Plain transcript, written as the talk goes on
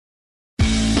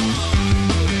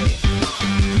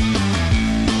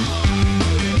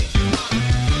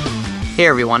Hey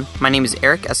everyone, my name is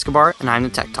Eric Escobar and I'm the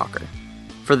Tech Talker.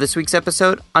 For this week's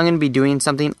episode, I'm going to be doing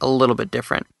something a little bit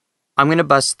different. I'm going to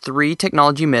bust 3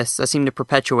 technology myths that seem to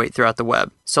perpetuate throughout the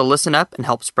web, so listen up and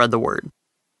help spread the word.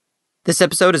 This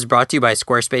episode is brought to you by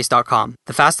Squarespace.com,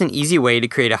 the fast and easy way to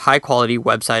create a high-quality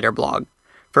website or blog.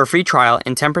 For a free trial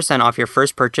and 10% off your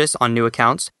first purchase on new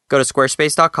accounts, go to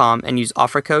Squarespace.com and use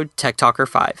offer code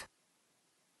TechTalker5.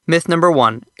 Myth number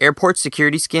 1, airport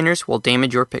security scanners will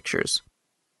damage your pictures.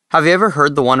 Have you ever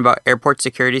heard the one about airport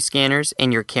security scanners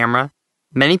and your camera?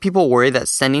 Many people worry that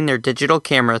sending their digital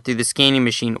camera through the scanning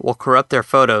machine will corrupt their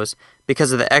photos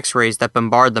because of the X-rays that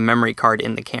bombard the memory card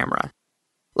in the camera.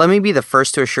 Let me be the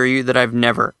first to assure you that I've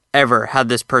never, ever had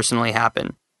this personally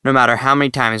happen, no matter how many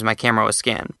times my camera was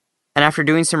scanned. And after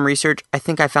doing some research, I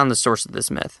think I found the source of this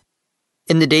myth.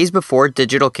 In the days before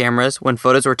digital cameras, when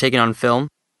photos were taken on film,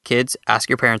 kids, ask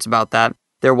your parents about that,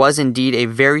 there was indeed a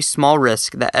very small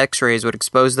risk that X-rays would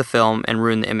expose the film and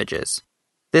ruin the images.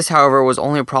 This, however, was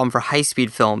only a problem for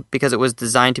high-speed film because it was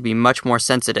designed to be much more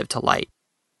sensitive to light.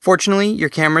 Fortunately, your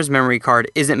camera's memory card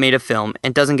isn't made of film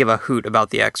and doesn't give a hoot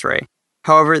about the X-ray.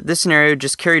 However, this scenario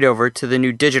just carried over to the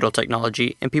new digital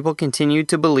technology and people continued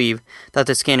to believe that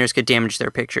the scanners could damage their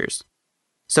pictures.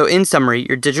 So in summary,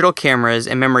 your digital cameras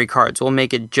and memory cards will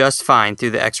make it just fine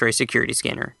through the X-ray security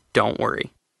scanner. Don't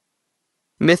worry.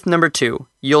 Myth number 2,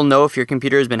 you'll know if your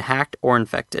computer has been hacked or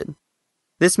infected.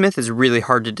 This myth is really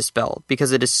hard to dispel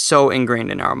because it is so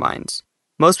ingrained in our minds.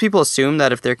 Most people assume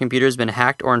that if their computer has been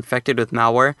hacked or infected with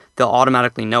malware, they'll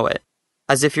automatically know it,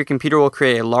 as if your computer will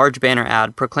create a large banner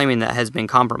ad proclaiming that it has been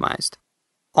compromised.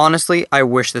 Honestly, I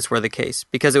wish this were the case,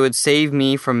 because it would save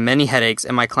me from many headaches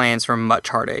and my clients from much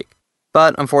heartache.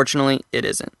 But unfortunately, it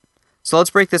isn't. So let's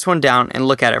break this one down and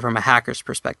look at it from a hacker's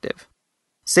perspective.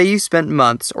 Say you spent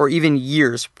months or even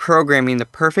years programming the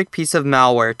perfect piece of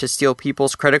malware to steal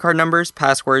people's credit card numbers,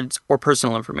 passwords, or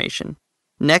personal information.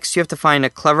 Next, you have to find a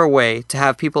clever way to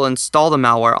have people install the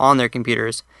malware on their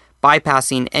computers,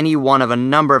 bypassing any one of a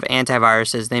number of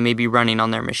antiviruses they may be running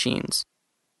on their machines.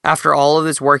 After all of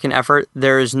this work and effort,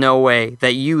 there is no way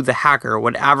that you, the hacker,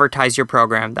 would advertise your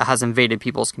program that has invaded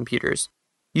people's computers.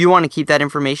 You want to keep that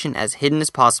information as hidden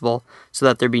as possible so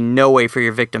that there be no way for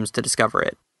your victims to discover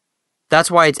it. That's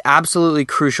why it's absolutely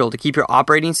crucial to keep your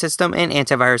operating system and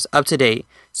antivirus up to date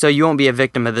so you won't be a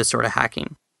victim of this sort of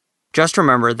hacking. Just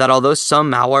remember that although some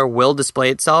malware will display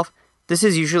itself, this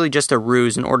is usually just a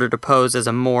ruse in order to pose as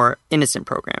a more innocent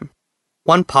program.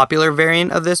 One popular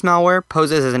variant of this malware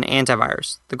poses as an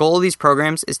antivirus. The goal of these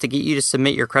programs is to get you to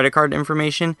submit your credit card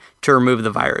information to remove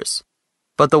the virus.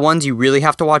 But the ones you really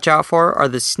have to watch out for are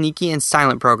the sneaky and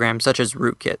silent programs such as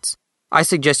rootkits. I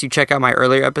suggest you check out my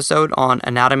earlier episode on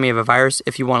Anatomy of a Virus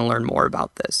if you want to learn more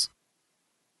about this.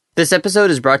 This episode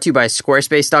is brought to you by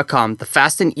Squarespace.com, the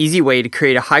fast and easy way to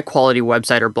create a high-quality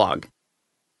website or blog.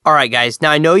 Alright guys, now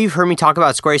I know you've heard me talk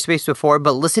about Squarespace before,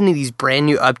 but listen to these brand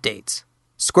new updates.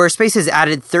 Squarespace has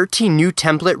added 13 new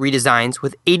template redesigns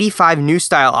with 85 new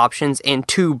style options and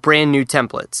 2 brand new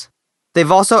templates.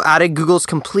 They've also added Google's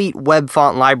complete web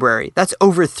font library. That's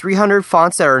over 300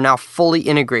 fonts that are now fully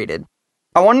integrated.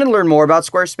 I wanted to learn more about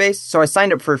Squarespace, so I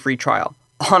signed up for a free trial.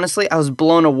 Honestly, I was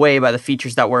blown away by the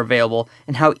features that were available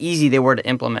and how easy they were to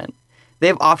implement. They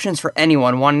have options for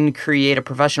anyone wanting to create a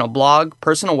professional blog,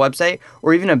 personal website,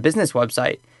 or even a business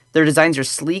website. Their designs are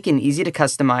sleek and easy to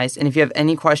customize, and if you have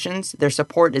any questions, their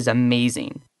support is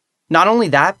amazing. Not only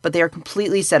that, but they are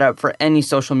completely set up for any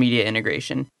social media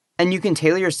integration. And you can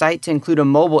tailor your site to include a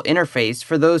mobile interface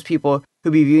for those people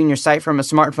who be viewing your site from a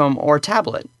smartphone or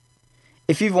tablet.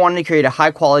 If you've wanted to create a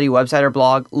high-quality website or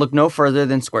blog, look no further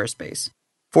than Squarespace.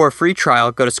 For a free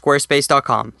trial, go to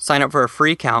Squarespace.com, sign up for a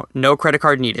free account, no credit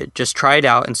card needed, just try it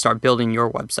out and start building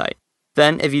your website.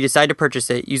 Then, if you decide to purchase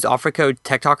it, use offer code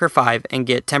TechTalker5 and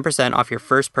get 10% off your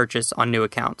first purchase on new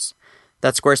accounts.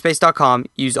 That's Squarespace.com,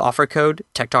 use offer code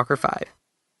TechTalker5.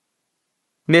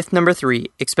 Myth number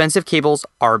 3, expensive cables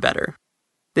are better.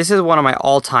 This is one of my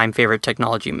all-time favorite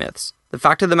technology myths. The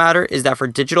fact of the matter is that for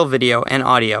digital video and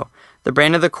audio, the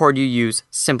brand of the cord you use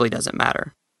simply doesn't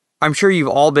matter. I'm sure you've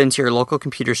all been to your local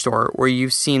computer store where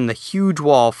you've seen the huge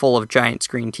wall full of giant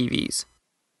screen TVs.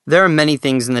 There are many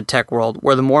things in the tech world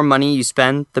where the more money you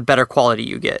spend, the better quality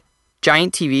you get.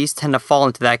 Giant TVs tend to fall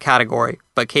into that category,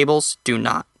 but cables do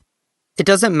not. It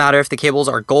doesn't matter if the cables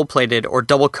are gold-plated or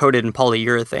double-coated in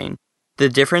polyurethane. The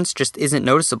difference just isn't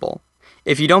noticeable.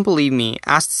 If you don't believe me,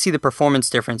 ask to see the performance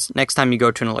difference next time you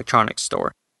go to an electronics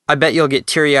store. I bet you'll get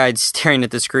teary-eyed staring at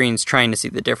the screens trying to see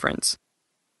the difference.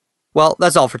 Well,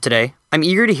 that's all for today. I'm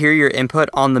eager to hear your input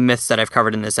on the myths that I've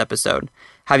covered in this episode.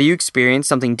 Have you experienced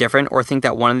something different or think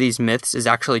that one of these myths is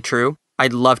actually true?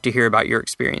 I'd love to hear about your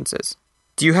experiences.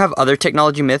 Do you have other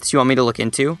technology myths you want me to look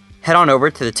into? Head on over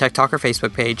to the Tech Talker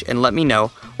Facebook page and let me know,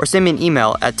 or send me an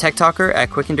email at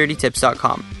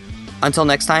techtalker@quickanddirtytips.com. Until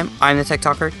next time, I'm the Tech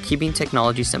Talker, keeping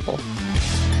technology simple.